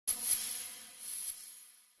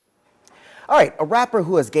All right, a rapper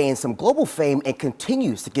who has gained some global fame and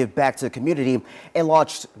continues to give back to the community and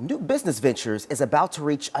launched new business ventures is about to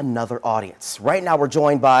reach another audience. Right now we're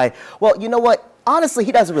joined by, well, you know what? Honestly,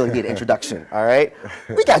 he doesn't really need an introduction, all right?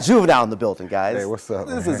 We got Juvenile in the building, guys. Hey, what's up,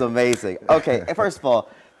 This man? is amazing. Okay, and first of all,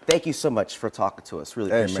 thank you so much for talking to us.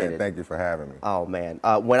 Really appreciate it. Hey, man, thank you for having me. Oh, man.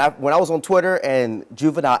 When I was on Twitter and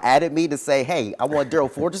Juvenile added me to say, hey, I want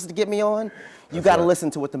Daryl Forges to get me on, you got to listen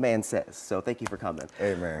to what the man says. So thank you for coming.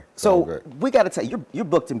 Hey, man. So we got to tell you, you're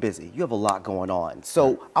booked and busy. You have a lot going on.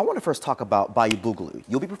 So I want to first talk about Bayou Boogaloo.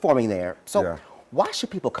 You'll be performing there. So why should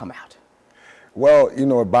people come out? Well, you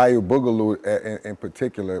know, Bayou Boogaloo in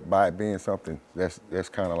particular, by it being something that's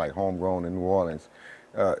kind of like homegrown in New Orleans,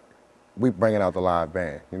 we bringing out the live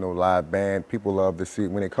band. You know, live band, people love to see,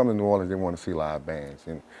 when they come to New Orleans, they want to see live bands.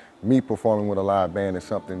 And me performing with a live band is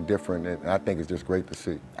something different, and I think it's just great to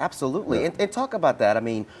see. Absolutely. And talk about that. I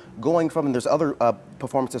mean, going from, and there's other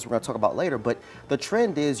performances we're going to talk about later, but the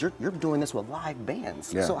trend is you're doing this with live bands.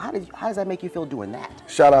 So how does that make you feel doing that?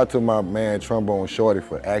 Shout out to my man Trombone Shorty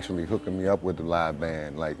for actually hooking me up with the live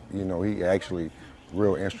band. Like, you know, he actually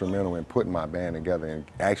real instrumental in putting my band together and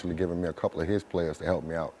actually giving me a couple of his players to help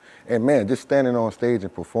me out. And man, just standing on stage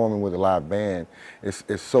and performing with a live band is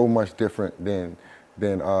so much different than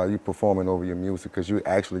you performing over your music, because you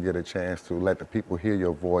actually get a chance to let the people hear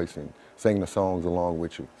your voice and sing the songs along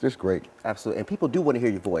with you. It's just great. Absolutely. And people do want to hear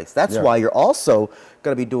your voice. That's why you're also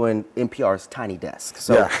going to be doing NPR's Tiny Desk.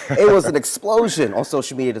 So it was an explosion on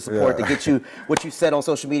social media to support, to get you what you said on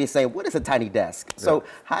social media saying, what is a Tiny Desk? So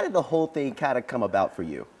how did the whole thing kind of come about for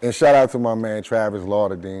you? And shout out to my man Travis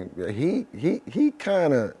Lauderdale. He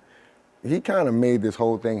kind of made this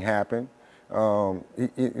whole thing happen. You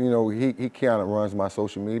know, he kind of runs my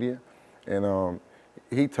social media, and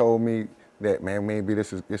he told me that, man, maybe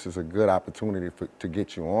this is a good opportunity to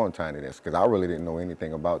get you on Tiny Desk, because I really didn't know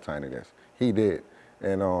anything about Tiny Desk. He did,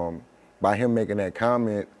 and by him making that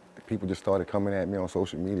comment, people just started coming at me on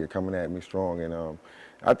social media, coming at me strong, and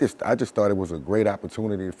I just thought it was a great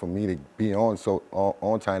opportunity for me to be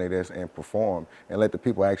on Tiny Desk and perform and let the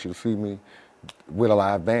people actually see me with a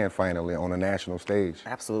live band finally on a national stage.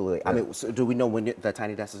 Absolutely. I mean, so do we know when the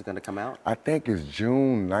Tiny Desk is going to come out? I think it's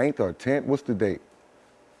June 9th or 10th. What's the date?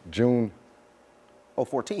 June. Oh,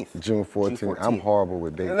 14th. June 14th. I'm horrible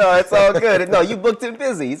with dates. No, it's all good. No, you booked and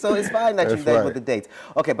busy, so it's fine that you're there with the dates.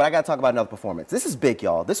 Okay, but I got to talk about another performance. This is big,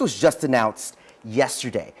 y'all. This was just announced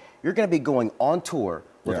yesterday. You're going to be going on tour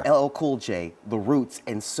with LL Cool J, The Roots,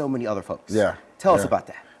 and so many other folks. Tell us about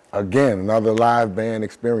that. Again, another live band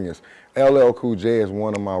experience. LL Cool J is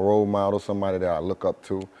one of my role models, somebody that I look up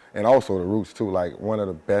to, and also The Roots too, like one of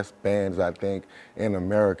the best bands I think in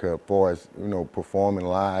America as far as, you know, performing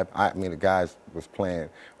live. I mean, the guys was playing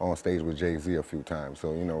on stage with Jay-Z a few times,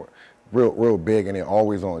 so, you know, real big, and they're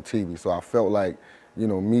always on TV. So I felt like, you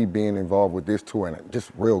know, me being involved with this tour, and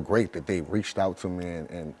just real great that they reached out to me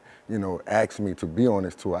and you know, asked me to be on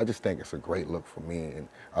this tour. I just think it's a great look for me and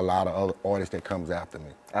a lot of other artists that comes after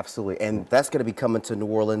me. Absolutely, and that's going to be coming to New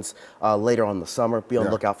Orleans later on in the summer. Be on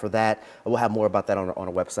the lookout for that. We'll have more about that on our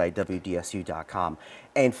website, WDSU.com.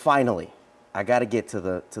 And finally, I got to get to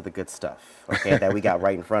the good stuff, okay, that we got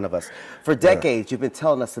right in front of us. For decades, you've been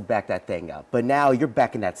telling us to back that thing up, but now you're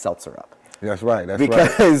backing that seltzer up. That's right,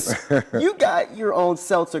 because you got your own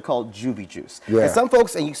seltzer called Juvie Juice. And some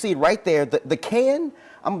folks, and you see it right there, the can,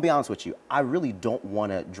 I'm gonna be honest with you, I really don't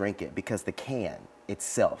wanna drink it because the can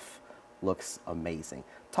itself looks amazing.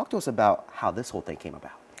 Talk to us about how this whole thing came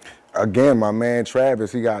about. Again, my man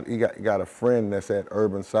Travis, he got a friend that's at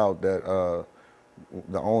Urban South that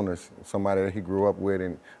the owners, somebody that he grew up with,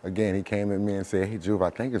 and again, he came at me and said, hey Juve,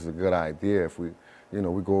 I think it's a good idea if we, you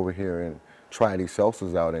know, we go over here and try these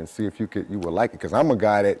seltzers out and see if you would like it, because I'm a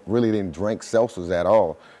guy that really didn't drink seltzers at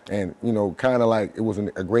all, and you know, kind of like it was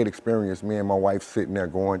a great experience. Me and my wife sitting there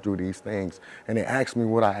going through these things, and they asked me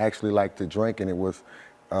what I actually like to drink, and it was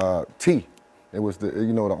tea. It was the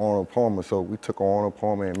Arnold Palmer. So we took Arnold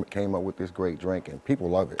Palmer and came up with this great drink, and people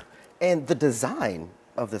love it. And the design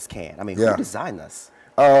of this can, I mean, who designed this?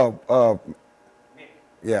 I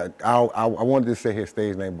wanted to say his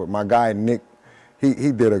stage name, but my guy Nick,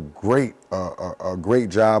 he did a great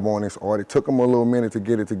job on this art. It took him a little minute to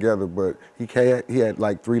get it together, but he had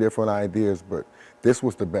like 3 different ideas, but this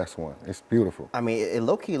was the best one. It's beautiful. I mean, it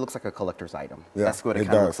low-key looks like a collector's item. That's what it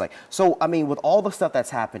kind of looks like. So, I mean, with all the stuff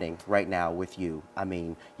that's happening right now with you, I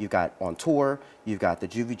mean, you've got on tour, you've got the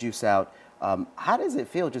Juvie Juice out. How does it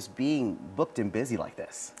feel just being booked and busy like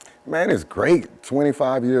this? Man, it's great.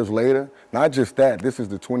 25 years later, not just that, this is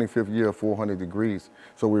the 25th year of 400 Degrees.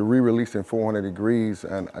 So we're re-releasing 400 Degrees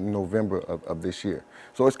on November of this year.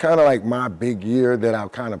 So it's kind of like my big year that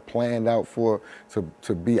I've kind of planned out for,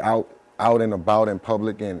 to be out and about in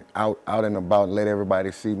public and out and about and let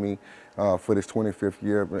everybody see me for this 25th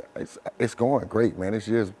year. But it's going great, man. This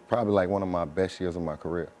year's probably like one of my best years of my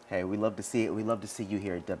career. Hey, we love to see it. We love to see you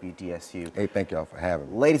here at WDSU. Hey, thank y'all for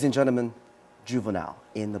having me. Ladies and gentlemen, Juvenile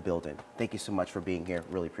in the building. Thank you so much for being here.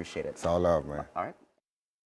 Really appreciate it. It's all love, man. All right.